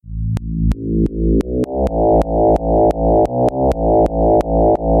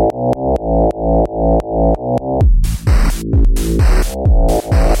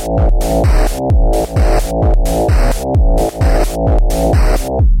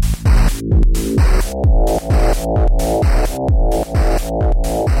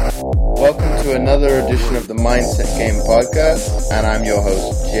edition of the Mindset Game podcast, and I'm your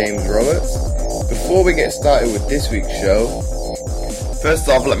host, James Roberts. Before we get started with this week's show, first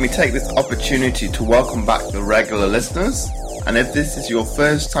off, let me take this opportunity to welcome back the regular listeners. And if this is your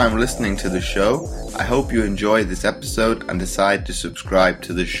first time listening to the show, I hope you enjoy this episode and decide to subscribe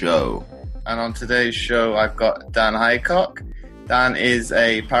to the show. And on today's show, I've got Dan Highcock. Dan is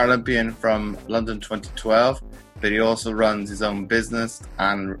a Paralympian from London 2012, but he also runs his own business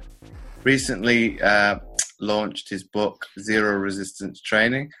and recently launched his book, Zero Resistance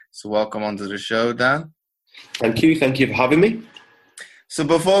Training. So welcome onto the show, Dan. Thank you for having me. So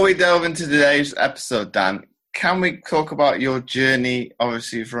before we delve into today's episode, Dan, can we talk about your journey,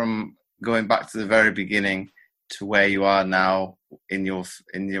 obviously from going back to the very beginning to where you are now in your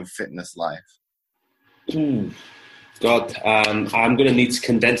fitness life? God, I'm going to need to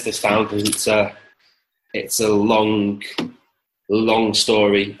condense this down because it's a long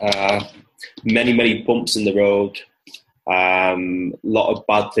story. Many bumps in the road. A lot of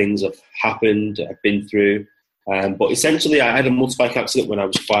bad things have happened. I've been through, but essentially, I had a motorbike accident when I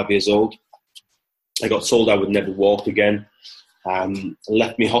was 5 years old. I got told I would never walk again.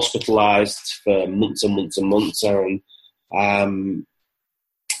 Left me hospitalised for months and months and months, and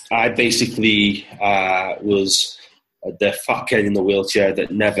I basically was the fat kid in the wheelchair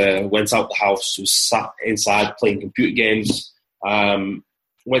that never went out the house, was sat inside playing computer games.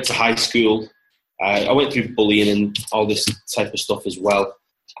 Went to high school. I went through bullying and all this type of stuff as well.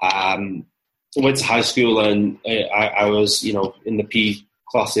 Went to high school and I was, in the PE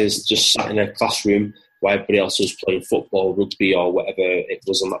classes, just sat in a classroom while everybody else was playing football, rugby, or whatever it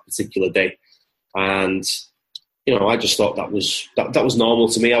was on that particular day. And I just thought that was normal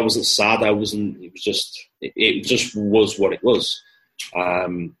to me. I wasn't sad. It just was what it was.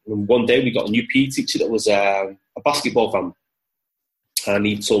 And one day we got a new PE teacher that was a basketball fan, and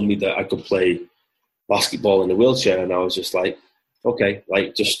he told me that I could play basketball in a wheelchair, and I was just like, okay,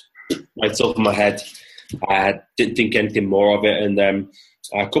 just right over my head. I didn't think anything more of it, and then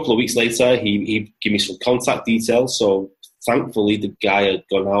a couple of weeks later, he gave me some contact details. So thankfully, the guy had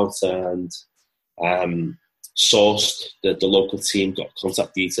gone out and sourced the local team, got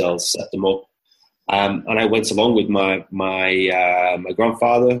contact details, set them up, and I went along with my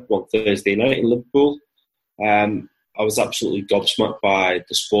grandfather one Thursday night in Liverpool. I was absolutely gobsmacked by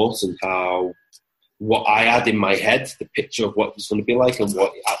the sport and what I had in my head, the picture of what it was going to be like and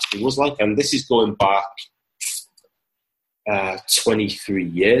what it actually was like. And this is going back 23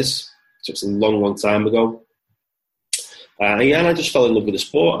 years, so it's a long time ago. And I just fell in love with the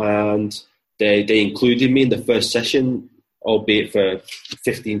sport, and they included me in the first session, albeit for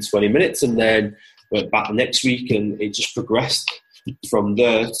 15, 20 minutes, and then went back the next week, and it just progressed from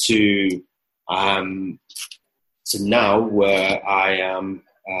there to now, where I am.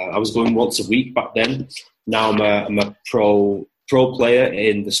 I was going once a week back then. Now I'm a pro player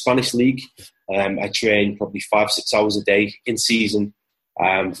in the Spanish league. I train probably 5-6 hours a day in season,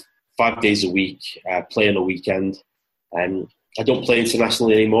 5 days a week, play on a weekend. I don't play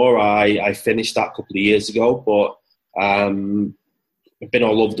internationally anymore. I finished that a couple of years ago, but I've been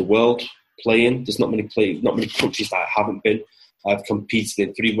all over the world playing. There's not many countries that I haven't been. I've competed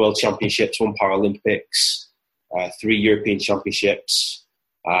in 3 World Championships, 1 Paralympics, 3 European Championships,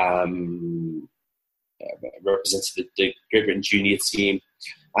 represented the Great Britain junior team,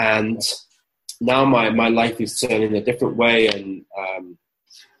 and now my life is turning a different way, and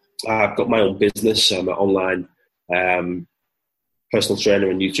I've got my own business. I'm an online personal trainer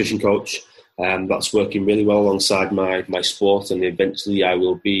and nutrition coach. That's working really well alongside my sport, and eventually I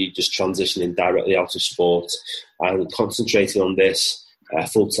will be just transitioning directly out of sport and concentrating on this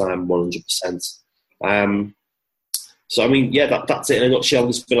full-time 100%. So, that's it in a nutshell.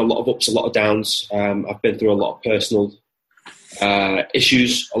 There's been a lot of ups, a lot of downs. I've been through a lot of personal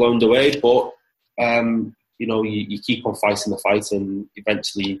issues along the way, but, you keep on fighting the fight, and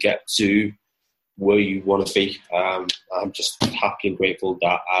eventually you get to where you want to be. I'm just happy and grateful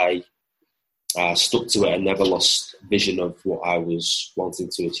that I stuck to it and never lost vision of what I was wanting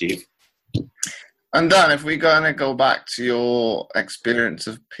to achieve. And Dan, if we're going to go back to your experience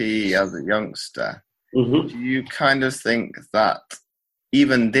of PE as a youngster, mm-hmm. Do you kind of think that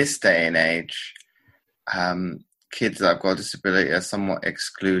even this day and age, kids that have got a disability are somewhat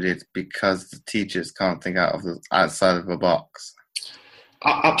excluded because the teachers can't think outside of a box?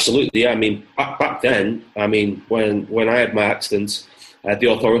 Absolutely. Yeah. Back then, when I had my accident,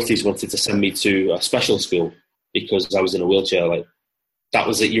 the authorities wanted to send me to a special school because I was in a wheelchair. That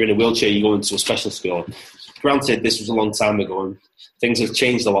was it. You're in a wheelchair, you go into a special school. Granted, this was a long time ago and things have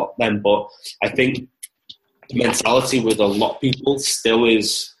changed a lot then, but I think mentality with a lot of people still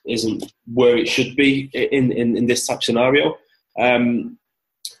isn't where it should be in this type of scenario.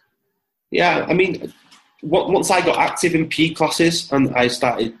 Once I got active in PE classes and I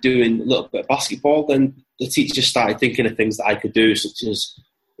started doing a little bit of basketball, then the teachers started thinking of things that I could do, such as,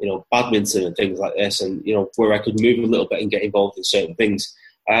 badminton and things like this, and, where I could move a little bit and get involved in certain things.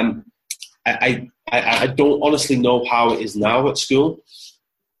 I don't honestly know how it is now at school,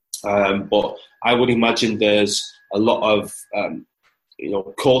 but I would imagine there's a lot of,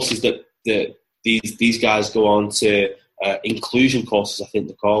 courses that these guys go on to, inclusion courses, I think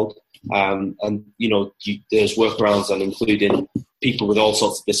they're called. There's workarounds on including people with all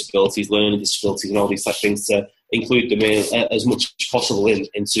sorts of disabilities, learning disabilities, and all these type of things to include them in, as much as possible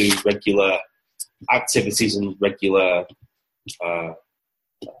into regular activities and regular. I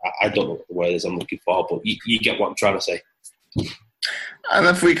don't know what the word is I'm looking for, but you get what I'm trying to say. And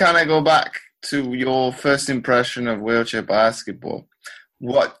if we kind of go back to your first impression of wheelchair basketball,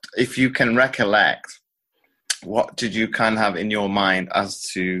 what, if you can recollect, what did you kind of have in your mind as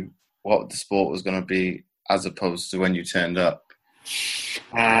to what the sport was going to be as opposed to when you turned up?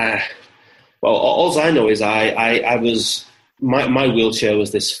 Well, all I know is I was, my wheelchair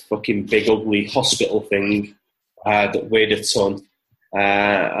was this fucking big ugly hospital thing that weighed a ton.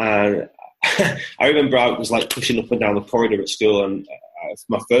 And I remember I was like pushing up and down the corridor at school, and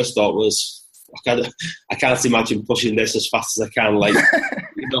my first thought was, I can't imagine pushing this as fast as I can,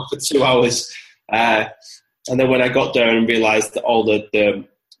 for 2 hours. And then when I got there and realised that all the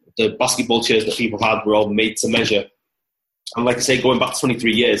basketball chairs that people had were all made to measure, and like I say, going back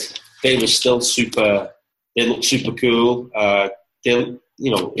 23 years, they were still they looked super cool.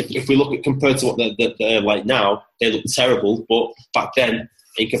 If we look at compared to what they're like now, they look terrible. But back then,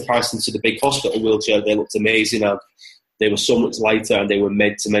 in comparison to the big hospital wheelchair, they looked amazing, and they were so much lighter, and they were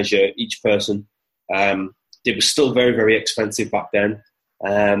made to measure each person. They were still very, very expensive back then.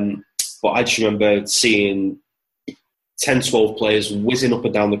 But I just remember seeing 10, 12 players whizzing up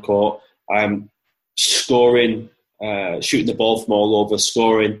and down the court, scoring, shooting the ball from all over,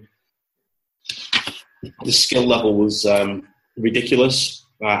 scoring. The skill level was ridiculous.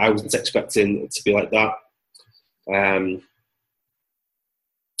 I wasn't expecting it to be like that.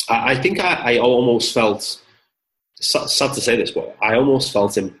 I think I almost felt, sad to say this, but I almost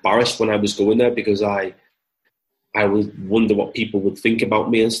felt embarrassed when I was going there, because I would wonder what people would think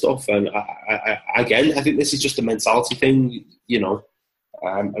about me and stuff. And I think this is just a mentality thing,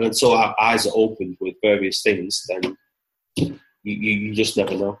 and until our eyes are opened with various things, then you just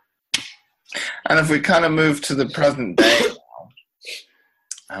never know. And if we kind of move to the present day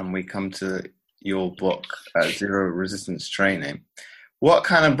and we come to your book, Zero Resistance Training, what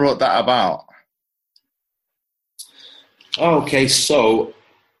kind of brought that about? Okay, so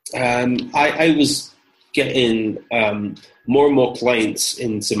I was getting more and more clients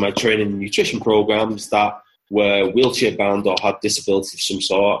into my training and nutrition programs that were wheelchair bound or had disabilities of some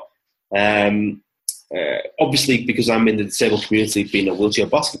sort. Obviously, because I'm in the disabled community, being a wheelchair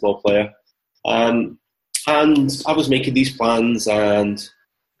basketball player, and I was making these plans, and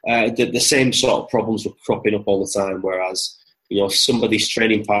the same sort of problems were cropping up all the time. Whereas, if somebody's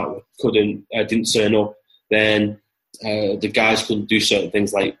training partner didn't turn up, then the guys couldn't do certain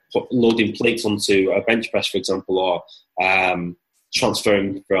things like loading plates onto a bench press, for example, or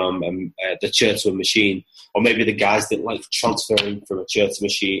transferring from the chair to a machine, or maybe the guys didn't like transferring from a chair to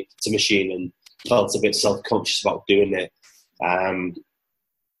machine and felt a bit self-conscious about doing it.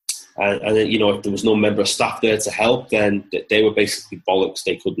 And then, if there was no member of staff there to help, then they were basically bollocks.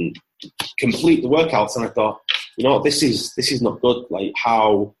 They couldn't complete the workouts. And I thought, this is not good. Like,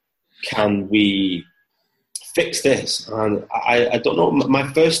 how can we fix this? And I don't know.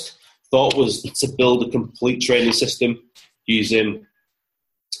 My first thought was to build a complete training system using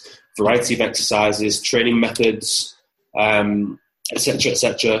variety of exercises, training methods,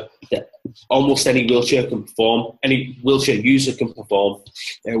 etc., that almost any wheelchair can perform, any wheelchair user can perform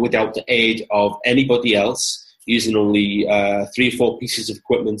without the aid of anybody else, using only 3 or 4 pieces of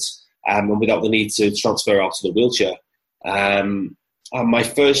equipment, and without the need to transfer out to the wheelchair. And my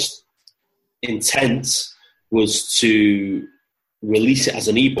first intent was to release it as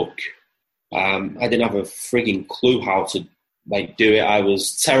an ebook. I didn't have a frigging clue how to do it. I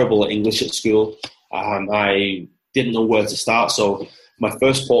was terrible at English at school. I didn't know where to start. So my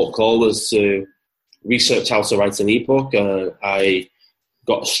first port of call was to research how to write an ebook. I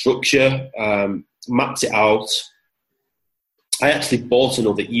got a structure, mapped it out. I actually bought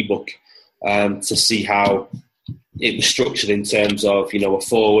another ebook to see how it was structured in terms of, a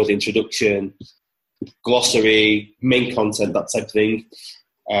forward, introduction, glossary, main content, that type of thing.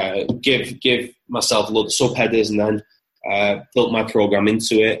 give myself a load of subheaders, and then built my program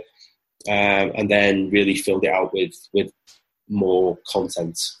into it, and then really filled it out with more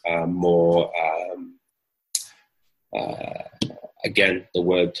content, more. Again, the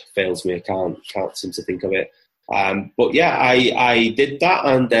word fails me. I can't seem to think of it. But yeah, I did that,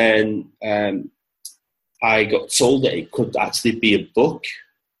 and then I got told that it could actually be a book,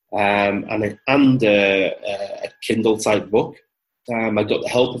 and a Kindle type book. I got the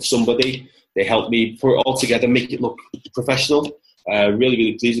help of somebody. They helped me put it all together, make it look professional. Really,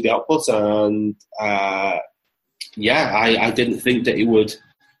 really pleased with the output, and I didn't think that it would,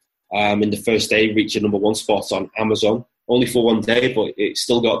 in the first day, reach a #1 spot on Amazon. Only for one day, but it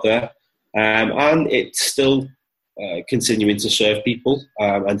still got there, and it's still continuing to serve people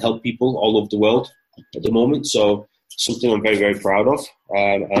and help people all over the world at the moment. So something I'm very, very proud of.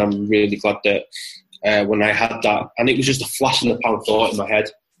 I'm really glad that when I had that, and it was just a flash in the pan thought in my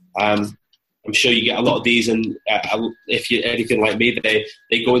head. I'm sure you get a lot of these, and if you're anything like me, they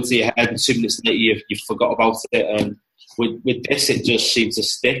go into your head, and 2 minutes later you forgot about it. And with this, it just seemed to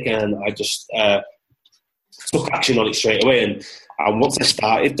stick, and I just took action on it straight away. And once I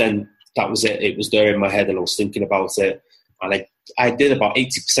started, then that was it. It was there in my head, and I was thinking about it. And I did about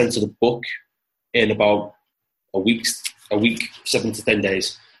 80% of the book in about a week, 7 to 10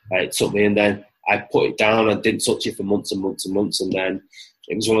 days. It took me, and then I put it down. I didn't touch it for months and months and months, and then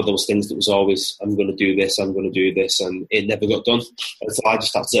it was one of those things that was always, I'm going to do this, I'm going to do this, and it never got done. And so I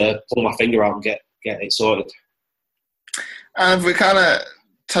just had to pull my finger out and get it sorted. And if we kind of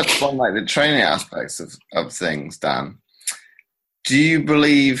touch on like the training aspects of things, Dan, do you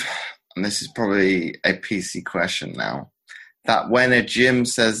believe, and this is probably a PC question now, that when a gym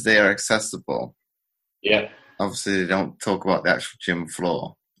says they are accessible, yeah, obviously they don't talk about the actual gym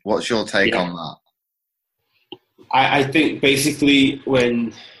floor. What's your take on that? I think basically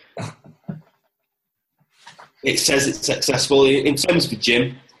when it says it's accessible in terms of the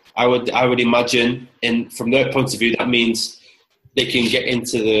gym, I would imagine, and from their point of view, that means they can get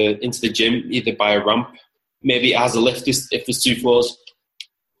into the gym either by a ramp. Maybe it has a lift if there's 2 floors,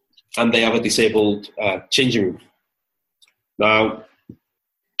 and they have a disabled changing room. Now,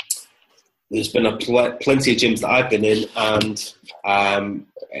 there's been plenty of gyms that I've been in, and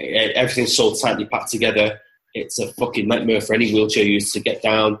everything's so tightly packed together. It's a fucking nightmare for any wheelchair user to get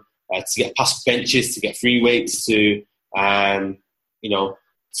down, to get past benches, to get free weights, to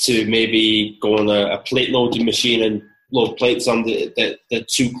maybe go on a plate loading machine and load plates on they're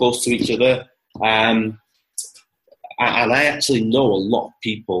too close to each other. And I actually know a lot of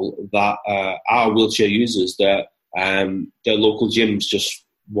people that are wheelchair users that their local gyms just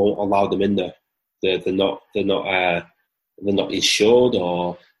won't allow them in there. They're not insured,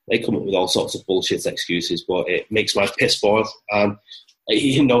 or they come up with all sorts of bullshit excuses. But it makes my piss boil. And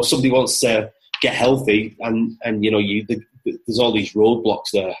somebody wants to get healthy, and there's all these roadblocks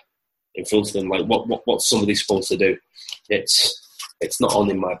there in front of them. Like what's somebody supposed to do? It's not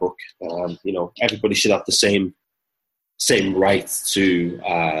on in my book. Everybody should have the same right to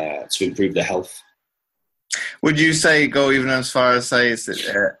improve their health. Would you say go even as far as say it's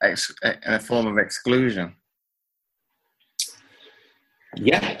a form of exclusion?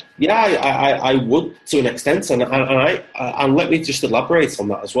 Yeah, I would to an extent, and let me just elaborate on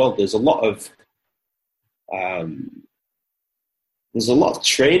that as well. There's a lot of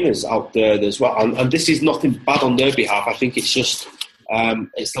trainers out there as well, and this is nothing bad on their behalf. I think it's just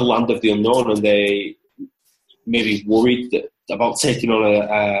it's the land of the unknown, and they may be worried about taking on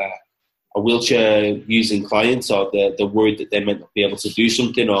a wheelchair using clients, or they're worried that they might not be able to do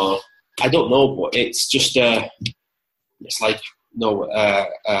something, or I don't know. But it's just it's like they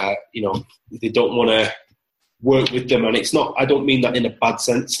don't want to work with them, and it's not. I don't mean that in a bad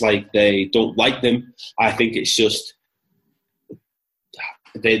sense, like they don't like them. I think it's just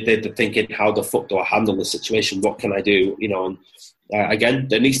they're thinking, how the fuck do I handle the situation? What can I do? And again,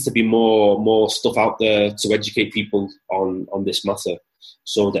 there needs to be more stuff out there to educate people on this matter,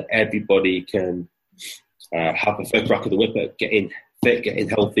 so that everybody can have a fair crack of the whip at getting fit, getting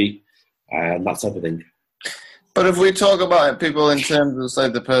healthy, and that type of thing. But if we talk about people in terms of, say,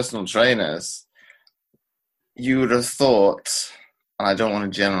 the personal trainers, you would have thought, and I don't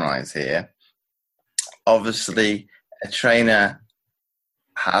want to generalize here, obviously a trainer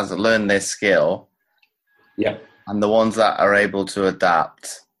has learned their skill. Yeah. And the ones that are able to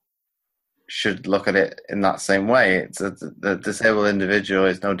adapt should look at it in that same way. The disabled individual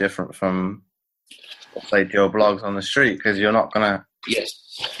is no different from, say, Joe Blogs on the street, because you're not going to,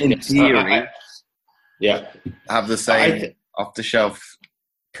 in theory, have the same off-the-shelf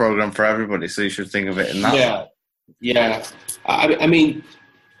program for everybody. So you should think of it in that way. Yeah. I mean,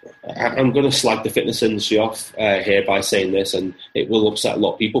 I'm going to slag the fitness industry off here by saying this, and it will upset a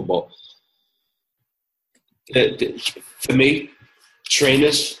lot of people, but for me,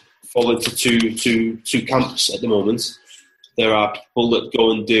 trainers fall into two camps at the moment. There are people that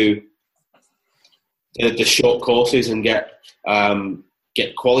go and do the short courses and get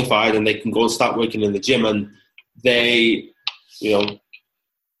qualified, and they can go and start working in the gym, and they,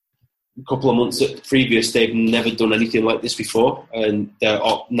 a couple of months previous, they've never done anything like this before, and they're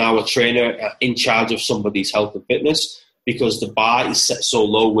now a trainer in charge of somebody's health and fitness, because the bar is set so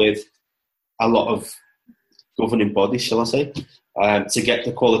low with a lot of governing bodies, shall I say, to get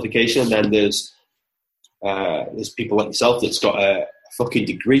the qualification. And then there's people like yourself that's got a fucking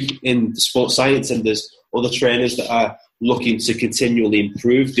degree in sports science, and there's other trainers that are looking to continually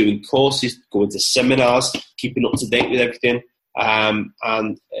improve, doing courses, going to seminars, keeping up to date with everything.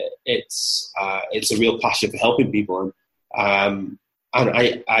 And it's a real passion for helping people, and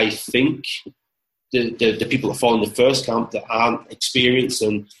I think the people that fall in the first camp that aren't experienced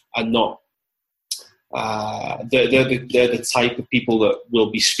and are not they're the type of people that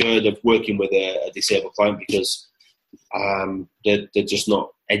will be scared of working with a disabled client, because they're just not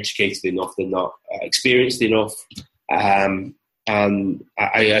educated enough, they're not experienced enough, and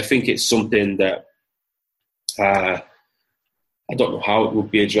I think it's something that I don't know how it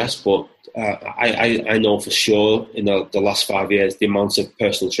would be addressed, but I know for sure in the last 5 years, the amount of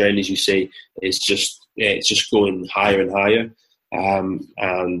personal trainers you see is it's just going higher and higher. And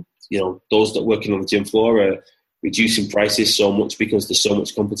those that are working on the gym floor are reducing prices so much because there's so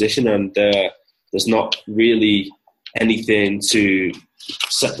much competition, and there's not really anything to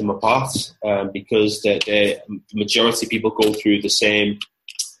set them apart, because the majority of people go through the same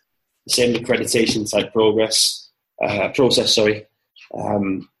accreditation type process.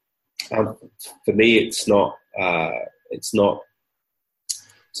 And for me, it's not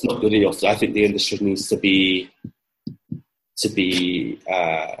good enough. I think the industry needs to be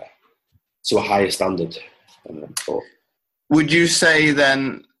to a higher standard. Would you say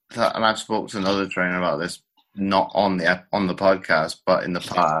then that, and I've spoken to another trainer about this, not on the podcast, but in the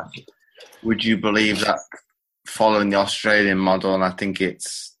past, would you believe that following the Australian model, and I think they've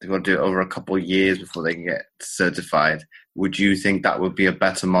got to do it over a couple of years before they can get certified, would you think that would be a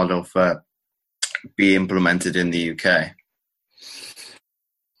better model for be implemented in the UK?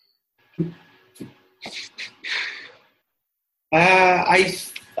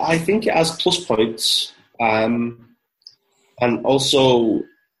 I think it has plus points, and also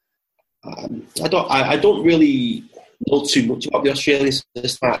I don't really know too much about the Australian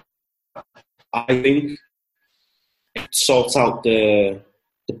system. I think it sorts out the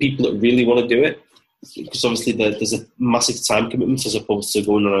people that really want to do it, because obviously there's a massive time commitment as opposed to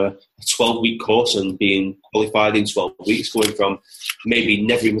going on a 12-week course and being qualified in 12 weeks, going from maybe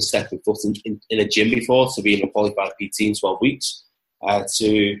never even stepping foot in a gym before to being a qualified PT in 12 weeks,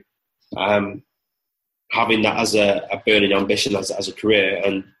 to having that as a burning ambition as a career,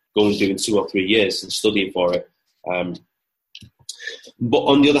 and going and doing 2 or 3 years and studying for it. But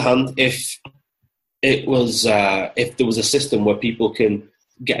on the other hand, if there was a system where people can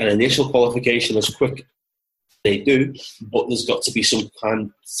get an initial qualification as quick as they do, but there's got to be some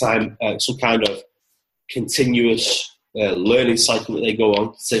kind of continuous learning cycle that they go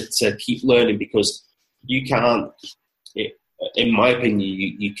on to keep learning, because you can't, in my opinion,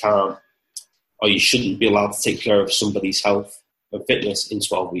 you can't, or you shouldn't be allowed to take care of somebody's health and fitness in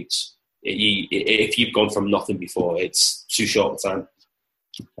 12 weeks. If you've gone from nothing before, it's too short a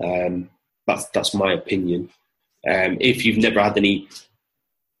time. That's my opinion. If you've never had any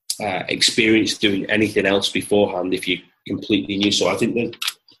experience doing anything else beforehand, if you're completely new, so I think that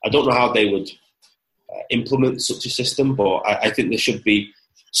I don't know how they would implement such a system, but I think there should be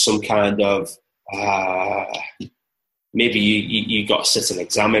some kind of maybe you got to sit an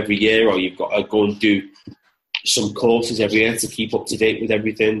exam every year, or you've got to go and do some courses every year to keep up to date with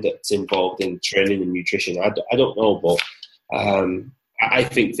everything that's involved in training and nutrition. I don't know, but I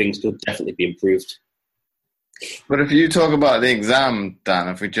think things could definitely be improved. But if you talk about the exam, Dan,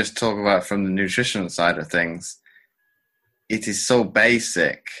 if we just talk about from the nutrition side of things, it is so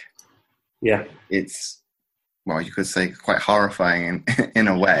basic. Yeah. It's, well, you could say quite horrifying in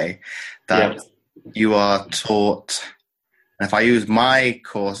a way that you are taught. And if I use my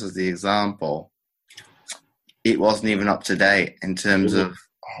course as the example, it wasn't even up to date in terms of,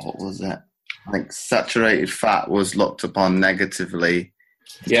 what was it? I think saturated fat was looked upon negatively.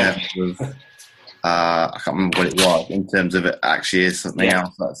 In terms of, I can't remember what it was, in terms of it actually is something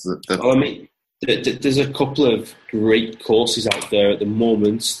else. That's Well, I mean, there's a couple of great courses out there at the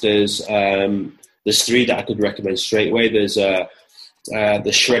moment. There's 3 that I could recommend straight away. There's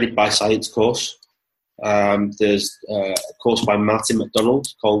the Shredded by Science course. There's a course by Martin McDonald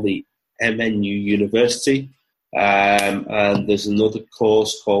called the MNU University. And there's another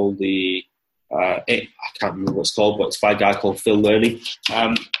course called I can't remember what it's called, but it's by a guy called Phil Learning.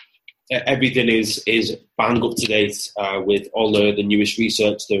 Everything is bang up to date with all the newest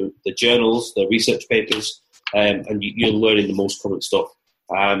research, the journals, the research papers, and you're learning the most current stuff.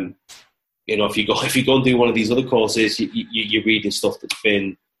 If you go and do one of these other courses, you're reading stuff that's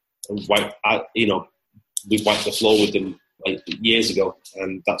been wiped out. We wiped the floor with them like years ago,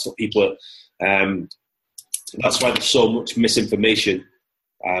 and that's what people are. That's why there's so much misinformation,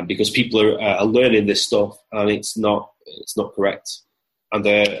 because people are learning this stuff and it's not correct, and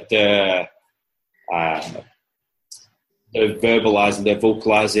they're verbalizing, they're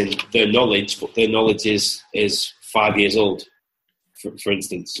vocalizing their knowledge, but their knowledge is 5 years old, for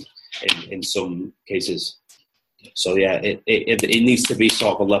instance, in some cases. So yeah, it needs to be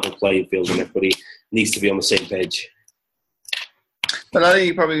sort of a level playing field, and everybody needs to be on the same page. But I think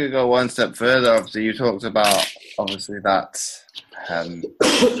you probably could go one step further. Obviously, you talked about that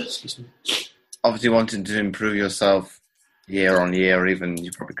obviously wanting to improve yourself year on year, or even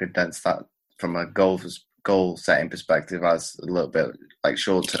you probably condense that from a goal setting perspective as a little bit like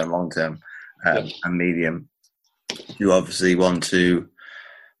short term, long term, and medium. You obviously want to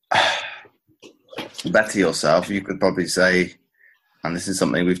better yourself. You could probably say, and this is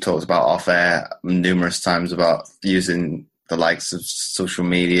something we've talked about off air numerous times, about using the likes of social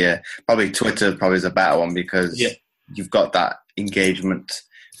media. Probably Twitter probably is a better one, because you've got that engagement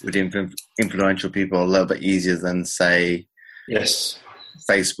with influential people a little bit easier than, say,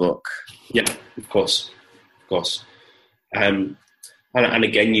 Facebook. Yeah, of course. And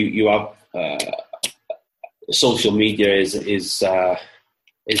again, you have social media is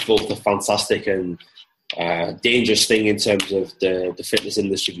both a fantastic and dangerous thing in terms of the fitness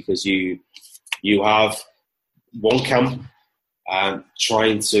industry, because you have one camp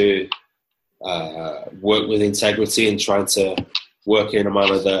trying to work with integrity and trying to work in a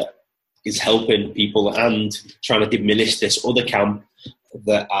manner that is helping people, and trying to diminish this other camp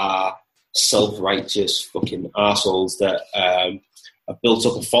that are self-righteous fucking arseholes that have built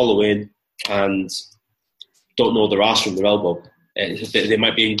up a following and don't know their arse from their elbow. They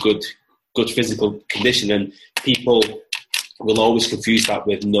might be in good physical condition, and people will always confuse that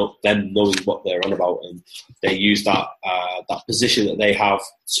with them knowing what they're on about, and they use that position that they have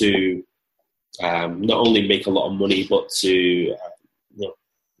to not only make a lot of money, but to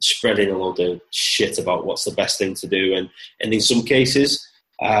spreading a lot of shit about what's the best thing to do, and in some cases,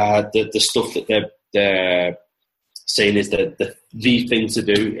 the stuff that they're saying is that the thing to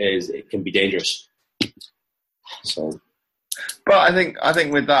do is it can be dangerous. So, but I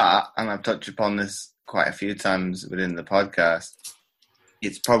think with that, and I've touched upon this quite a few times within the podcast,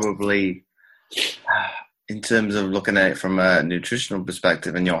 it's probably, in terms of looking at it from a nutritional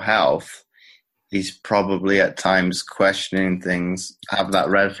perspective and your health, he's probably at times questioning things, have that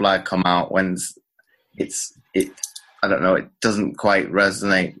red flag come out when I don't know, it doesn't quite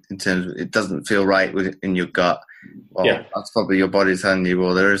resonate in terms of, it doesn't feel right in your gut. Well, that's probably your body telling you,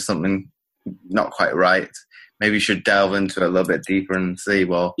 well, there is something not quite right. Maybe you should delve into it a little bit deeper and see,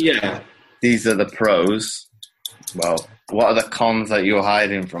 these are the pros. Well, what are the cons that you're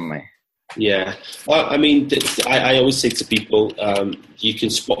hiding from me? Yeah. Well, I mean, I always say to people, you can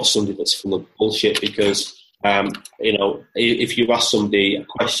spot somebody that's full of bullshit, because, if you ask somebody a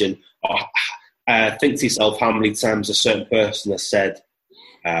question, think to yourself how many times a certain person has said,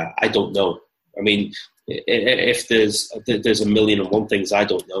 I don't know. I mean, if there's a million and one things I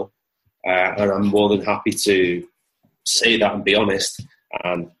don't know, and I'm more than happy to say that and be honest,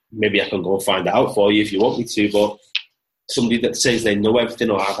 and maybe I can go and find it out for you if you want me to, but somebody that says they know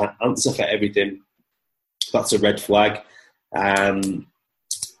everything or have an answer for everything, that's a red flag.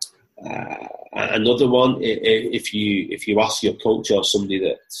 Another one, if you ask your coach or somebody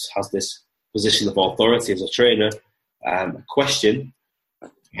that has this position of authority as a trainer a question,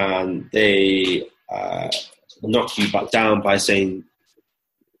 and they knock you back down by saying,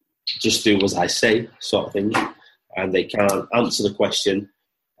 just do as I say, sort of thing, and they can't answer the question,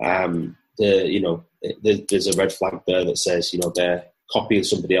 there's a red flag there that says, they're copying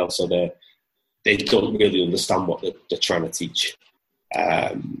somebody else, or they don't really understand what they're trying to teach.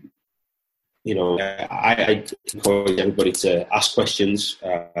 I encourage everybody to ask questions,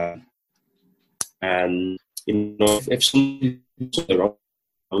 and if something's wrong,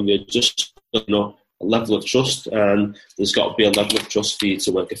 you're just a level of trust, and there's got to be a level of trust for you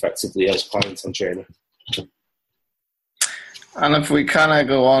to work effectively as client and trainer. And if we kind of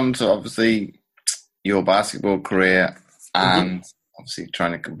go on to, obviously, your basketball career and obviously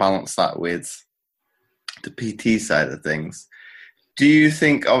trying to balance that with the PT side of things. Do you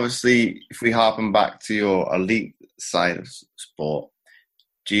think, obviously, if we harpen back to your elite side of sport,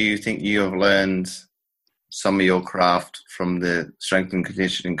 do you think you have learned some of your craft from the strength and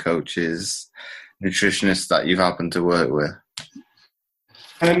conditioning coaches, nutritionists that you've happened to work with?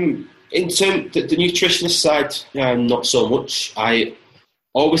 In terms the nutritionist side, not so much. I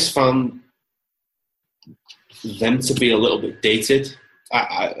always found them to be a little bit dated,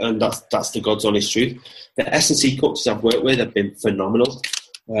 and that's the God's honest truth. The S&C coaches I've worked with have been phenomenal.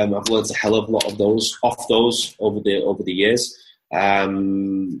 I've learned a hell of a lot of those over the years,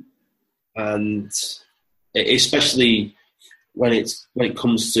 and especially when it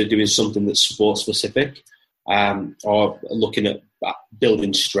comes to doing something that's sport specific, or looking at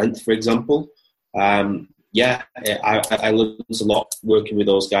building strength, for example. I learned a lot working with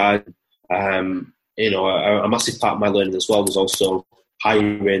those guys. A massive part of my learning as well was also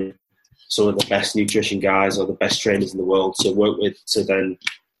hiring some of the best nutrition guys or the best trainers in the world to work with, to then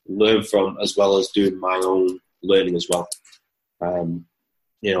learn from, as well as doing my own learning as well.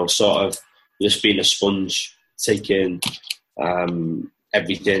 Sort of just being a sponge, taking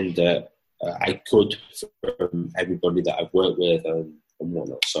everything that I could from everybody that I've worked with and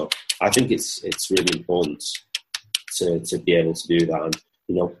whatnot. So I think it's really important to be able to do that.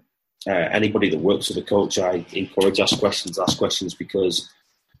 And anybody that works with a coach, I encourage ask questions, because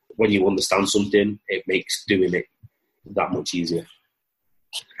when you understand something, it makes doing it that much easier.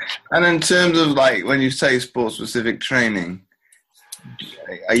 And in terms of, like, when you say sport-specific training,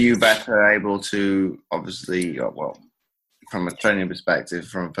 are you better able to, obviously, from a training perspective,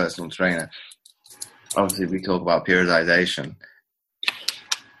 from a personal trainer, obviously we talk about periodization.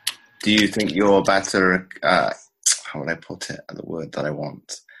 Do you think you're better, how would I put it, the word that I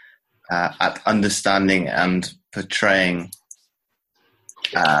want, at understanding and portraying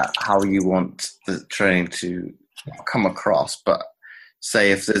how you want the training to come across? But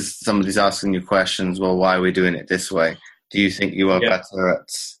say if there's somebody's asking you questions, well, why are we doing it this way? Do you think you are better at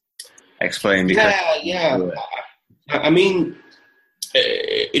explaining? Yeah. I mean,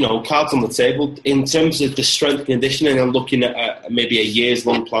 cards on the table. In terms of the strength conditioning, I'm looking at maybe a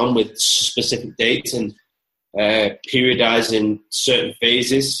years-long plan with specific dates and periodizing certain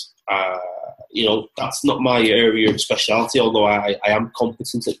phases. That's not my area of specialty, although I am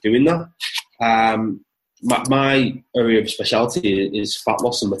competent at doing that. My area of specialty is fat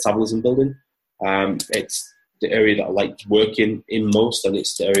loss and metabolism building. It's the area that I like working in most, and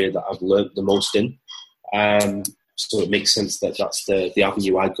it's the area that I've learned the most in. So it makes sense that that's the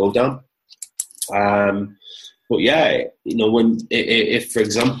avenue I go down. But yeah, if for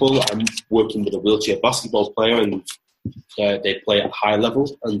example I'm working with a wheelchair basketball player and they play at a high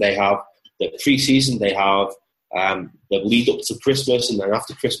level, and they have the pre-season, they have the lead up to Christmas, and then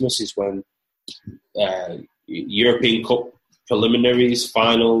after Christmas is when European Cup preliminaries,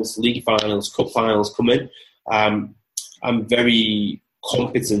 finals, league finals, cup finals come in. I'm very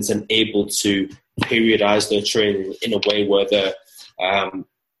competent and able to periodize their training in a way where they're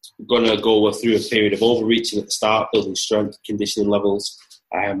going to go through a period of overreaching at the start, building strength, conditioning levels,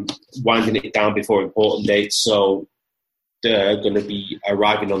 winding it down before important dates. So they're going to be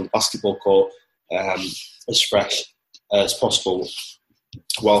arriving on the basketball court as fresh as possible,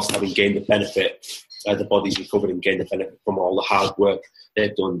 whilst having gained the benefit, the body's recovered and gained the benefit from all the hard work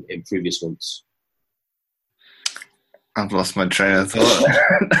they've done in previous months. I've lost my train of thought.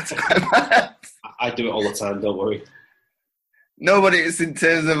 That's quite bad. I do it all the time, don't worry. No, but it's in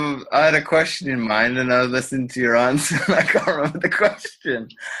terms of, I had a question in mind and I was listening to your answer and I can't remember the question.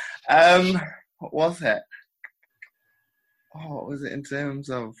 What was it? What was it in terms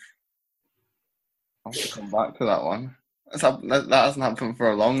of? I'll have to come back to that one. That hasn't happened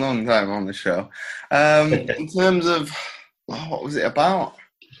for a long, long time on the show. In terms of, what was it about?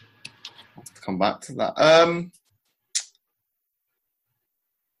 I'll have to come back to that.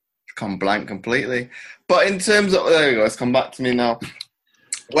 It's gone blank completely. But in terms of, there we go, it's come back to me now.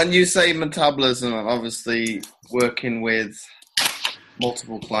 When you say metabolism, I'm obviously working with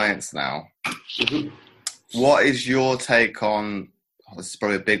multiple clients now. Mm-hmm. What is your take on, this is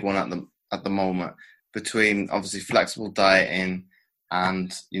probably a big one at the moment, between obviously flexible dieting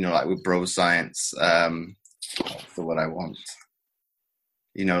and, like with bro science, what's the word I want?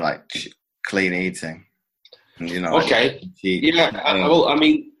 Like clean eating. And, okay.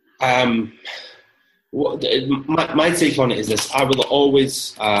 My take on it is this. I will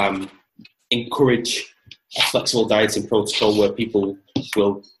always encourage a flexible dieting protocol where people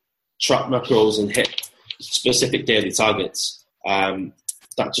will track macros and hit specific daily targets.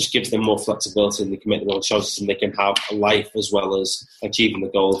 that just gives them more flexibility, and they can make their own choices, and they can have a life as well as achieving the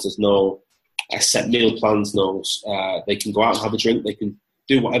goals. There's no set meal plans. No, they can go out and have a drink. They can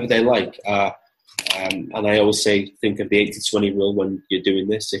do whatever they like. And I always say, think of the 80-20 rule when you're doing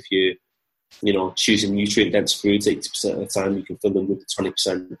this. If you're choosing nutrient-dense foods 80% of the time, you can fill them with the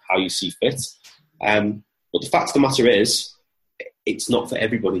 20% how you see fit. But the fact of the matter is, it's not for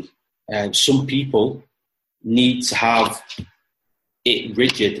everybody. Some people need to have it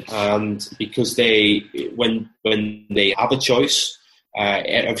rigid, and because when they have a choice,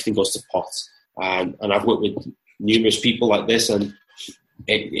 everything goes to pot. And I've worked with numerous people like this, and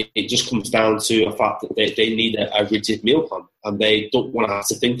it just comes down to a fact that they need a rigid meal plan, and they don't want to have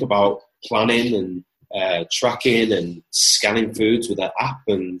to think about planning and tracking and scanning foods with an app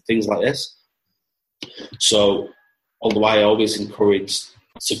and things like this. So, although I always encourage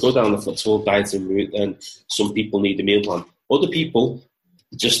to go down the flexible dieting route, and some people need a meal plan. Other people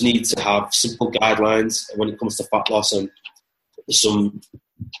just need to have simple guidelines when it comes to fat loss, and some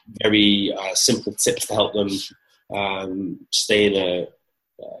very simple tips to help them stay in a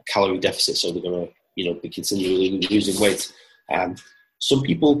calorie deficit, so they're going to be continually losing weight. Some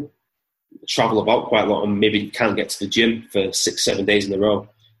people travel about quite a lot and maybe can't get to the gym for 6-7 days in a row.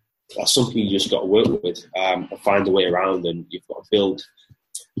 That's something you just got to work with and find a way around, and you've got to build.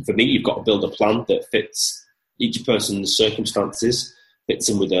 For me, you've got to build a plan that fits each person's circumstances, fits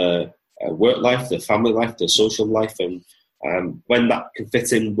in with their work life, their family life, their social life, and when that can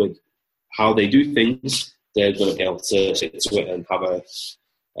fit in with how they do things, they're going to be able to stick to it and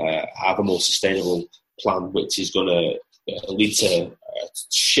have a more sustainable plan, which is going to lead to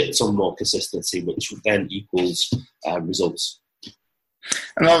shit ton more consistency, which then equals results.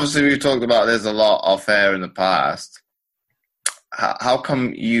 And obviously, we've talked about this a lot off air in the past. How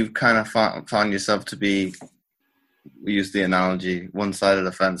come you've kind of found yourself to be, we use the analogy, one side of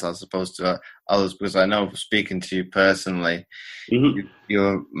the fence as opposed to others? Because I know, speaking to you personally,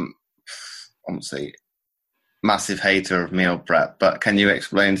 you're, I won't say massive hater of meal prep, but can you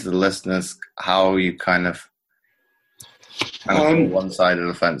explain to the listeners how you kind of one side of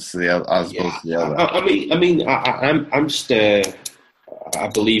the fence to the other, as opposed to the other? I'm just a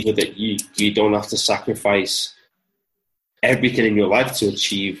believer that you don't have to sacrifice everything in your life to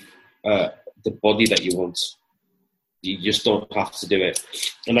achieve the body that you want. You just don't have to do it.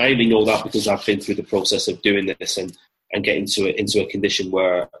 And I only know that because I've been through the process of doing this and getting into a condition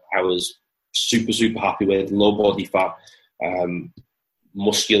where I was super, super happy with, low body fat,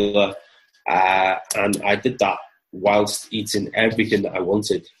 muscular, and I did that whilst eating everything that I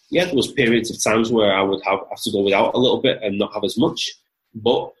wanted. Yeah, there was periods of times where I would have to go without a little bit and not have as much,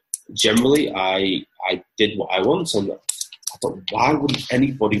 but generally I did what I want, and I thought, why wouldn't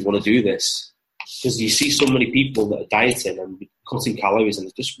anybody want to do this? Because you see so many people that are dieting and cutting calories, and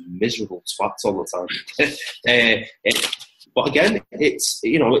they're just miserable twats all the time. But again, it's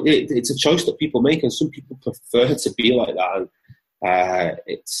a choice that people make, and some people prefer to be like that. And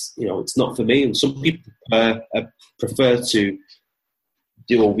it's not for me. And some people prefer to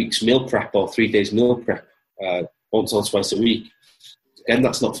do a week's meal prep or 3 days meal prep once or twice a week. Again,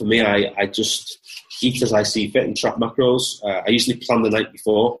 that's not for me. I just eat as I see fit and track macros. I usually plan the night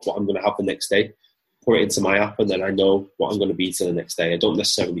before what I'm going to have the next day, put it into my app, and then I know what I'm going to be eating the next day. I don't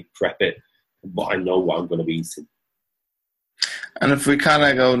necessarily prep it, but I know what I'm going to be eating. And if we kind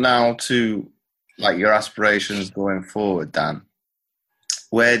of go now to like your aspirations going forward, Dan,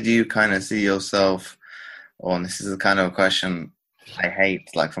 where do you kind of see yourself? And this is the kind of a question I hate,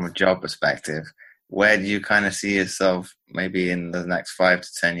 like from a job perspective. Where do you kind of see yourself maybe in the next 5 to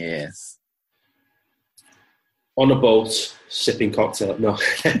 10 years? On a boat, sipping cocktail. No.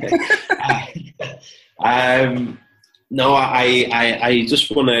 No, I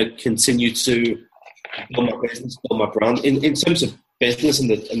just want to continue to build my business, build my brand. In terms of business and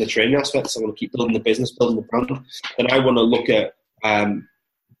the training aspects, I want to keep building the business, building the brand. Then I want to look at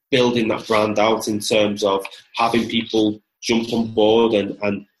building that brand out in terms of having people jump on board and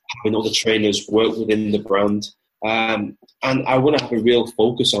having other trainers work within the brand. And I want to have a real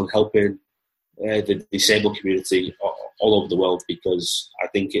focus on helping the disabled community all over the world, because I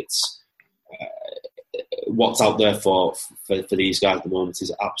think it's what's out there for these guys at the moment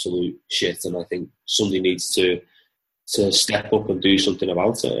is absolute shit, and I think somebody needs to step up and do something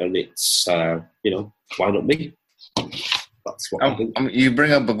about it. And it's why not me? That's what I think. You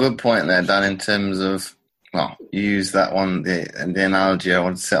bring up a good point there, Dan, in terms of, well, you use that one, the analogy, I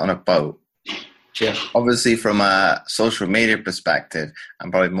want to sit on a boat. Yeah. Obviously, from a social media perspective,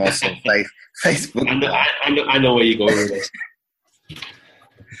 and probably more so Facebook. I know where you're going with this.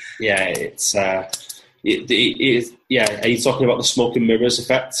 Yeah, it's it is. Yeah, are you talking about the smoke and mirrors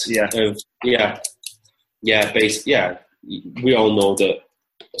effect? Yeah. We all know that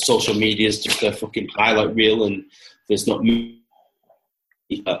social media is just a fucking highlight reel, and there's not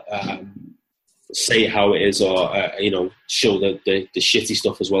say it how it is, or show the shitty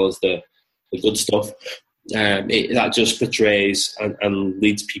stuff as well as the good stuff. That just portrays and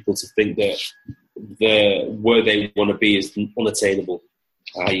leads people to think that where they want to be is unattainable.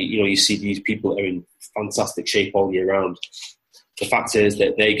 You see these people are in fantastic shape all year round. The fact is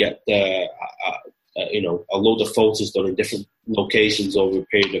that they get a load of photos done in different locations over a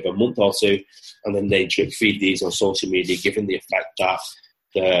period of a month or two, and then they drip feed these on social media, giving the effect that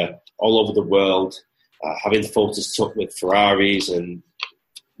they're all over the world, having photos took with Ferraris and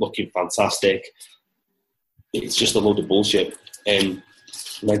looking fantastic. It's just a load of bullshit. And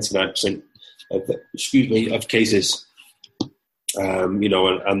 99% of cases,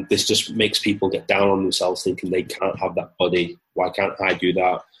 and this just makes people get down on themselves, thinking they can't have that body. Why can't I do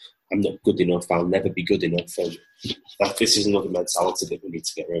that? I'm not good enough. I'll never be good enough. And this is another mentality that we need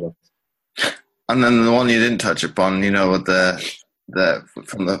to get rid of. And then the one you didn't touch upon, with the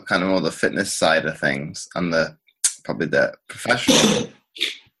from the kind of more the fitness side of things, and probably the professional.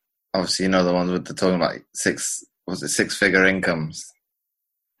 Obviously, the ones with the talking about six-figure incomes.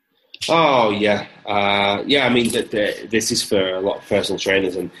 Oh yeah, I mean this is for a lot of personal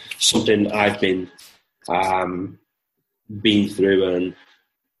trainers, and something I've been through, and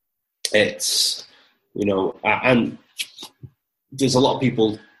it's and there's a lot of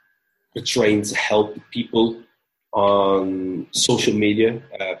people who are trained to help people on social media,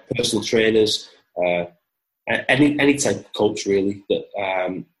 personal trainers, any type of coach really that.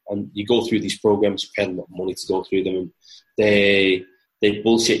 And you go through these programs, you pay a lot of money to go through them, and they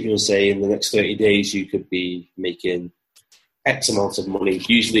bullshit you and say in the next 30 days you could be making X amount of money.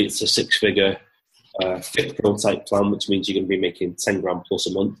 Usually it's a six-figure Fit Pro type plan, which means you're going to be making 10 grand plus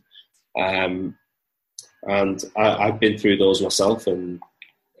a month. And I've been through those myself, and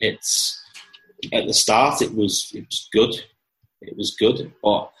it's at the start it was good. It was good,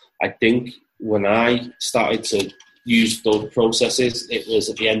 but I think when I started to use those processes, it was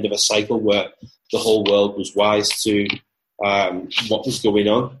at the end of a cycle where the whole world was wise to what was going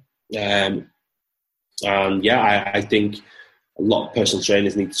on. I think a lot of personal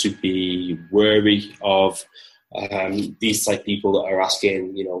trainers need to be wary of these type of people that are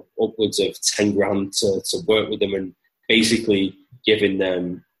asking, upwards of 10 grand to work with them, and basically giving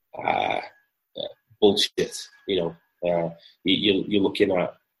them bullshit. You're looking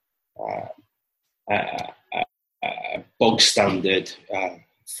at bog standard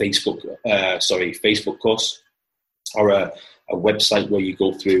Facebook course, or a website where you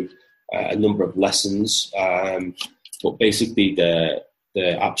go through a number of lessons, but basically they're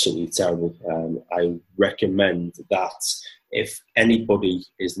absolutely terrible. I recommend that if anybody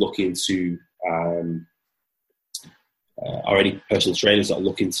is looking to, or any personal trainers that are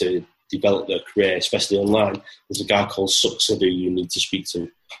looking to develop their career, especially online, there's a guy called Suxer who you need to speak to.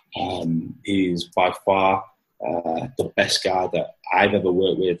 He's by far the best guy that I've ever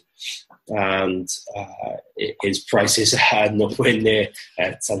worked with, and his prices are nowhere near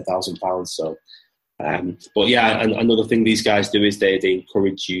 £10,000. So, but yeah, and another thing these guys do is they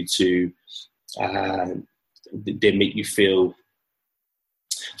encourage you to, they make you feel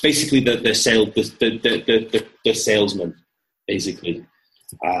basically the salesman, basically,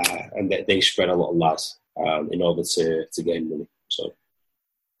 and they spread a lot of lies in order to gain money. So.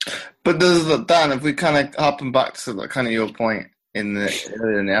 But Dan, if we kind of harpen back to kind of your point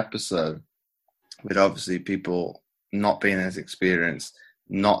earlier in the episode, with obviously people not being as experienced,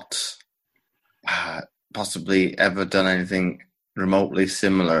 not possibly ever done anything remotely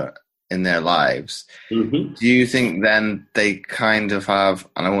similar in their lives, do you think then they kind of have,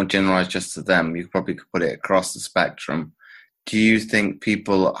 and I won't generalize just to them, you probably could put it across the spectrum, do you think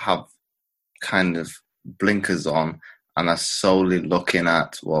people have kind of blinkers on and are solely looking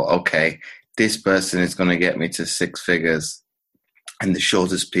at, well, okay, this person is going to get me to six figures in the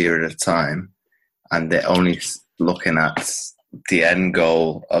shortest period of time, and they're only looking at the end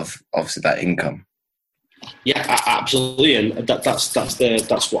goal of obviously that income? Yeah, absolutely, and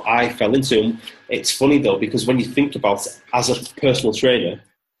that's what I fell into. It's funny though, because when you think about it, as a personal trainer,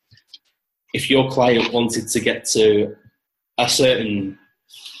 if your client wanted to get to a certain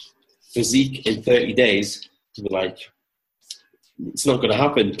physique in 30 days, you'd be like, it's not going to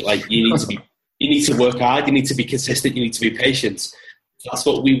happen. Like, you need to work hard, you need to be consistent, you need to be patient. That's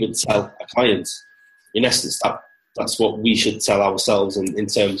what we would tell our clients. In essence, that's what we should tell ourselves in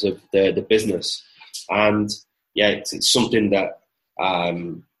terms of the business. And yeah, it's something that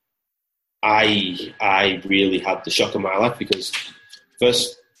I really had the shock of my life, because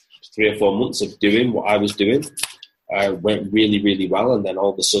first 3 or 4 months of doing what I was doing went really, really well, and then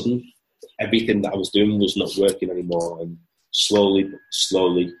all of a sudden everything that I was doing was not working anymore, and slowly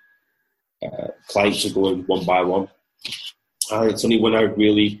clients are going one by one. And it's only when I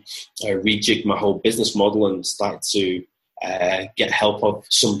really rejigged my whole business model and started to get help of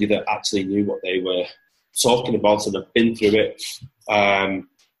somebody that actually knew what they were talking about and have been through it,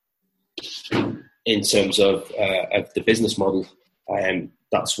 in terms of the business model,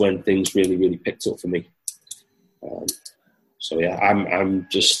 that's when things really, really picked up for me. So yeah, I'm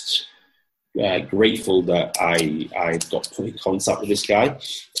just grateful that I got put in contact with this guy.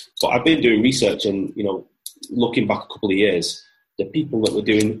 But I've been doing research, and looking back a couple of years, the people that were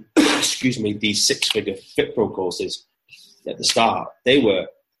doing, these 6-figure Fit Pro courses at the start, they were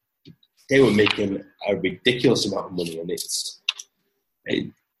making a ridiculous amount of money, and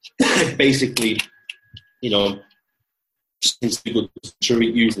it basically, seems to be good. Sure,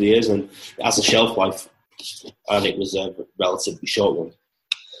 it usually is, and it has a shelf life, and it was a relatively short one.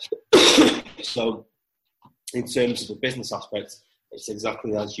 So, in terms of the business aspect, it's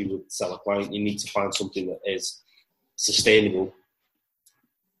exactly as you would sell a client. You need to find something that is sustainable,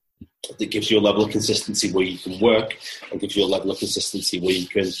 that gives you a level of consistency where you can work, and gives you a level of consistency where you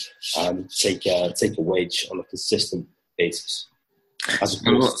can take a wage on a consistent basis.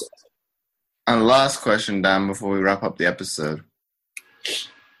 And last question, Dan, before we wrap up the episode.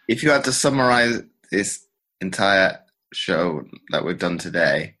 If you had to summarize this entire show that we've done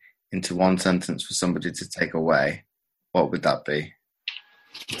today into one sentence for somebody to take away, what would that be?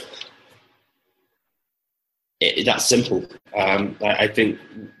 That's simple. I think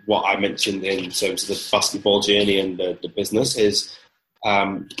what I mentioned in terms of the basketball journey and the business is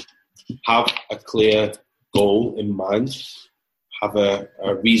have a clear goal in mind, have a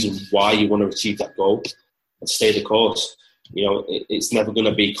reason why you want to achieve that goal, and stay the course. It's never going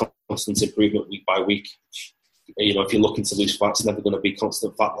to be constant improvement week by week. If you're looking to lose fat, it's never going to be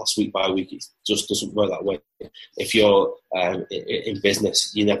constant fat loss week by week. It just doesn't work that way. If you're in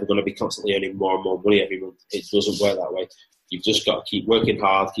business, you're never going to be constantly earning more and more money every month. It doesn't work that way. You've just got to keep working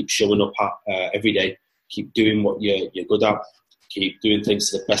hard, keep showing up every day, keep doing what you're good at, keep doing things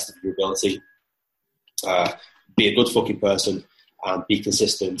to the best of your ability, be a good fucking person, and be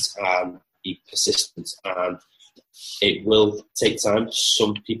consistent and be persistent. And it will take time.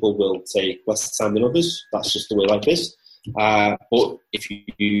 Some people will take less time than others. That's just the way life is. But if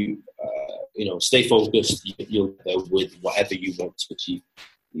you stay focused, you'll get there with whatever you want to achieve.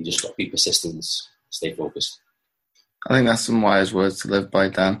 You just got to be persistent, stay focused. I think that's some wise words to live by,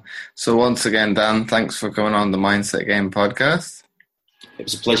 Dan. So once again, Dan, thanks for coming on the Mindset Game podcast. It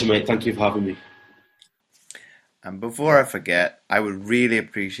was a pleasure, mate. Thank you for having me. And before I forget, I would really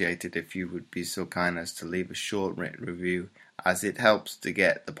appreciate it if you would be so kind as to leave a short written review, as it helps to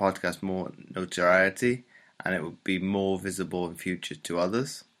get the podcast more notoriety, and it would be more visible in future to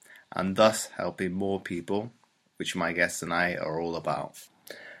others, and thus helping more people, which my guests and I are all about.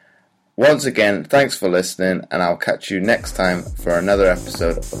 Once again, thanks for listening, and I'll catch you next time for another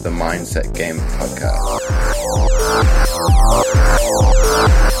episode of the Mindset Game podcast.